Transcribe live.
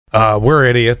We're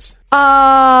idiots.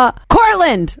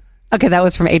 Cortland. Okay, that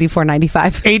was from 84.95.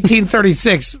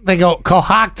 1836. They go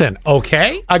Cohocton.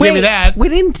 Okay, I'll give you that. We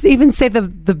didn't even say the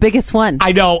biggest one.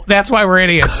 I know. That's why we're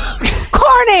idiots.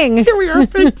 Corning. Here we are,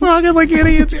 big fucking like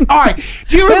idiots. All right.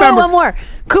 Do you remember? Wait, one more.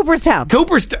 Cooperstown.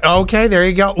 Okay, there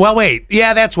you go. Well, wait.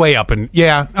 Yeah, that's way up. All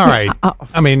right.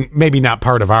 I mean, maybe not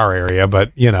part of our area,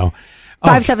 but,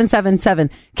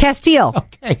 5777. Castile.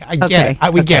 Okay, I get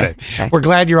it. We get it. Okay. We're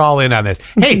glad you're all in on this.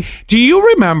 Hey, do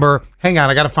you remember? Hang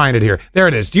on, I got to find it here. There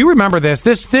it is. Do you remember this?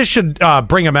 This should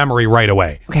bring a memory right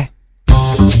away. Okay.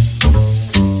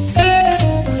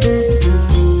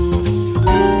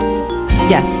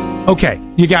 Yes. Okay,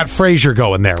 you got Frasier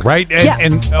going there, right? Yeah.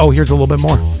 And here's a little bit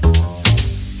more.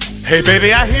 Hey,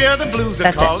 baby, I hear the blues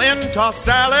are calling, tossed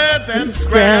salads and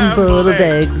scrambled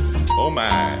eggs. Oh,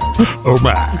 my. Oh,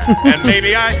 my. And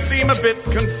maybe I seem a bit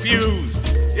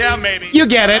confused. Yeah, maybe. You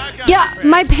get it. Yeah,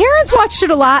 my parents watched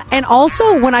it a lot. And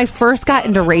also, when I first got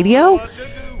into radio,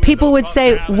 people would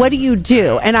say, what do you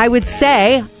do? And I would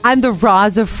say, I'm the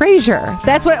Roz of Frasier.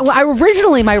 That's what my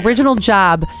original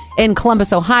job in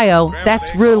Columbus, Ohio,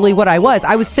 that's really what I was.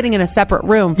 I was sitting in a separate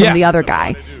room from the other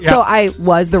guy. Yeah. So I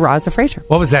was the Roz of Frasier.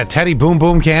 What was that, Teddy Boom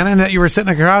Boom Cannon that you were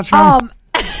sitting across from?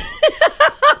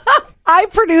 I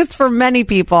produced for many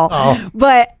people,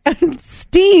 but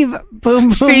Steve Boom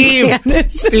Boom Cannon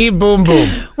Steve Boom Boom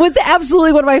was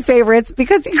absolutely one of my favorites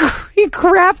because he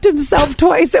crapped himself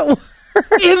twice at once.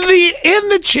 In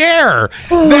the chair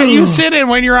that you sit in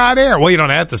when you're on air. Well, you don't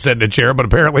have to sit in a chair, but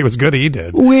apparently it was good he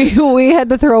did. We had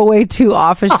to throw away 2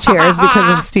 office chairs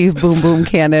because of Steve Boom Boom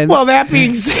Cannon. Well, that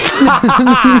being said,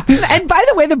 and by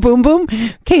the way, the boom boom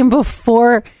came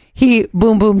before he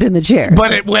boom boomed in the chairs.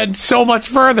 But it went so much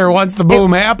further once the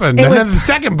boom happened. And then the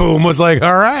second boom was like,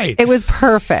 all right. It was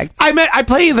perfect. I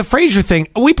play you the Frasier thing.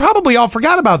 We probably all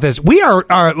forgot about this. We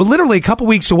are literally a couple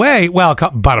weeks away,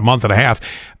 about a month and a half,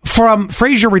 from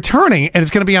Frasier returning, and it's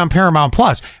going to be on Paramount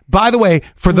Plus. By the way,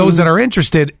 for those that are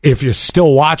interested, if you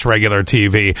still watch regular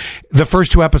TV, the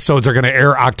first 2 episodes are going to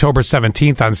air October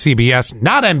 17th on CBS,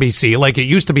 not NBC like it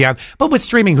used to be on. But with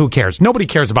streaming, who cares? Nobody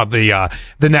cares about the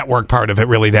network part of it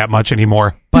really that much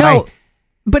anymore. But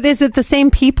But is it the same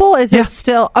people? Is it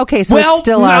still... Okay, so it's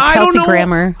still Kelsey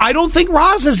Grammer. I don't think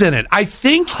Roz is in it. I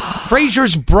think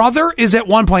Frasier's brother is at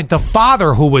one point. The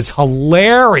father, who was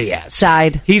hilarious.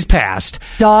 Died. He's passed.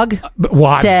 Dog.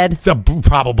 Dead.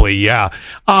 Probably, yeah.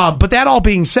 But that all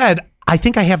being said, I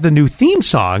think I have the new theme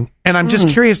song, and I'm just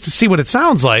curious to see what it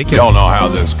sounds like. Don't know how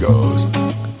this goes.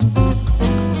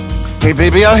 Hey,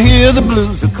 baby, I hear the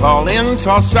blues are calling,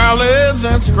 tossed salads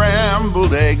and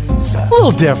scrambled eggs. A little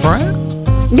different.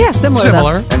 Yeah,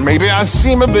 similar. And maybe I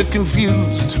seem a bit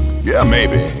confused. Yeah,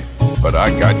 maybe. But I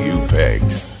got you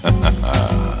pegged.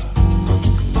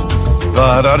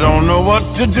 But I don't know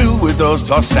what to do with those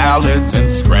tossed salads and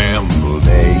scrambled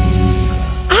eggs.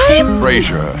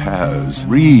 Frasier has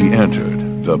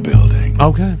re-entered the building.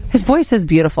 Okay. His voice is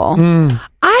beautiful.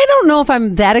 I don't know if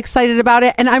I'm that excited about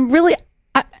it, and I'm really...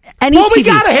 we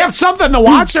got to have something to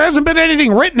watch. There hasn't been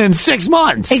anything written in 6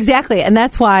 months. Exactly, and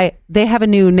that's why they have a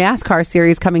new NASCAR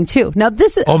series coming too. Now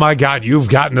this is... Oh my God, you've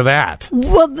gotten to that.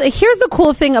 Well, here's the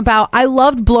cool thing about... I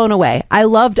loved Blown Away. I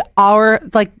loved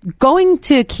going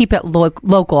to keep it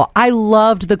local. I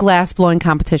loved the glass blowing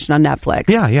competition on Netflix.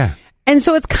 Yeah. And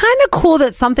so it's kind of cool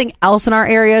that something else in our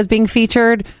area is being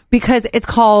featured because it's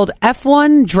called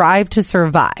F1 Drive to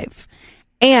Survive.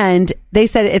 And they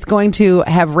said it's going to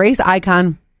have race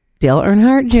icon Dale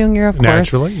Earnhardt Jr., of course.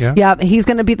 Naturally, yeah. Yeah, he's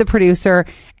going to be the producer,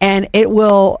 and it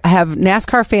will have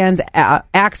NASCAR fans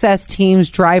access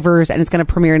teams, drivers, and it's going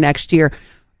to premiere next year.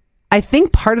 I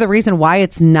think part of the reason why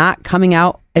it's not coming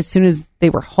out as soon as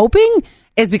they were hoping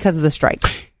is because of the strike.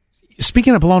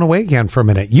 Speaking of Blown Away again for a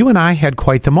minute, you and I had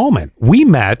quite the moment. We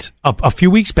met a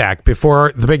few weeks back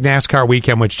before the big NASCAR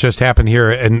weekend, which just happened here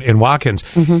in Watkins.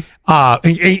 In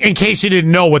case you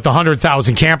didn't know, with the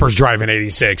 100,000 campers driving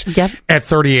 86 at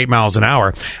 38 miles an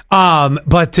hour.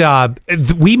 But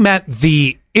we met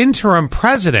the interim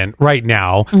president right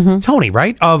now, Tony,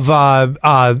 right, of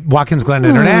Watkins Glen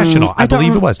International. I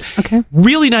believe it was. Okay.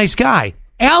 Really nice guy.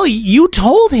 Allie, you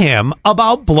told him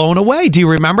about Blown Away. Do you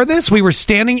remember this? We were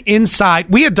standing inside.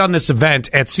 We had done this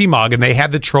event at CMUG, and they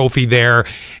had the trophy there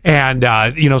and,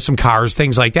 some cars,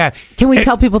 things like that. Can we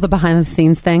tell people the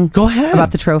behind-the-scenes thing? Go ahead. About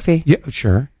the trophy? Yeah,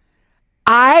 sure.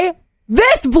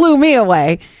 This blew me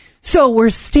away. So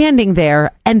we're standing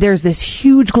there, and there's this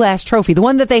huge glass trophy, the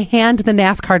one that they hand to the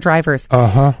NASCAR drivers.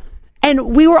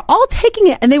 And we were all taking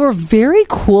it, and they were very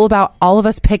cool about all of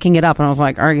us picking it up. And I was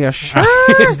like, are you sure?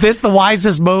 Is this the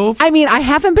wisest move? I mean, I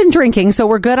haven't been drinking, so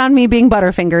we're good on me being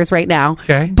Butterfingers right now.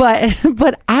 Okay.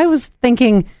 But I was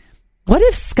thinking, what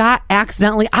if Scott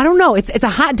accidentally, I don't know, it's a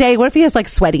hot day. What if he has like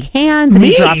sweaty hands and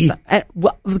he drops,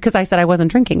 because I said I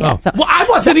wasn't drinking yet. So. Well, I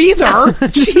wasn't either.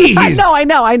 Jeez. I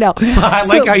know. I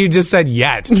like how you just said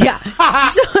yet. Yeah.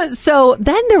 So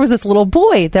then there was this little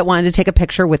boy that wanted to take a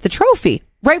picture with the trophy.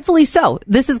 Rightfully so.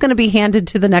 This is going to be handed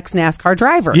to the next NASCAR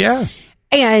driver. Yes.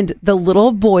 And the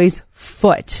little boy's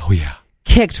foot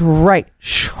kicked right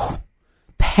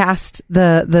past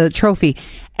the trophy.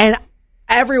 And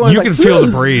everyone, you can feel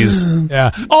the breeze.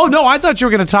 Yeah. Oh no, I thought you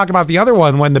were going to talk about the other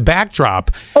one when the backdrop.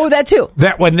 Oh, that too.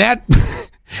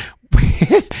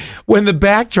 When the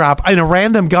backdrop in a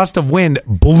random gust of wind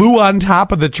blew on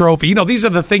top of the trophy. You know, these are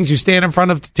the things you stand in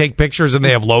front of to take pictures, and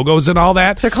they have logos and all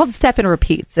that. They're called step and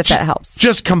repeats, if that helps.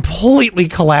 Just completely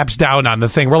collapsed down on the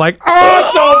thing. We're like, oh,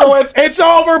 it's over with. It's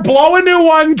over. Blow a new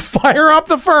one. Fire up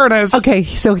the furnace. Okay,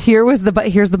 so here's the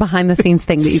behind the scenes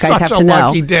thing that you guys have to know. Such a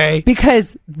lucky day.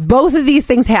 Because both of these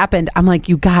things happened. I'm like,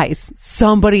 you guys,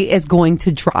 somebody is going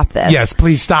to drop this. Yes,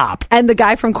 please stop. And the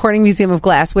guy from Corning Museum of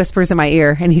Glass whispers in my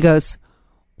ear, and he goes,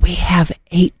 we have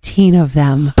 18 of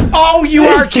them. Oh, you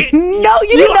are kidding. No,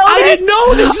 you didn't know this. I didn't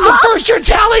know. This is the first you're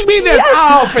telling me this.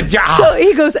 Yes. So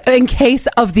he goes, in case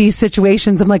of these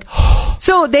situations, I'm like,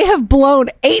 so they have blown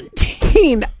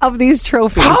 18 of these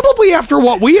trophies. Probably after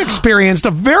what we experienced,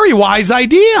 a very wise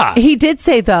idea. He did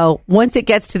say, though, once it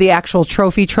gets to the actual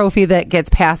trophy that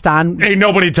gets passed on. Ain't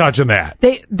nobody touching that.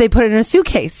 They put it in a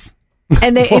suitcase.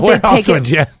 And they take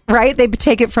it, right? They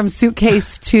take it from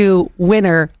suitcase to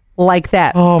winner like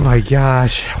that. Oh my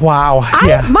gosh. Wow.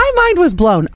 My mind was blown.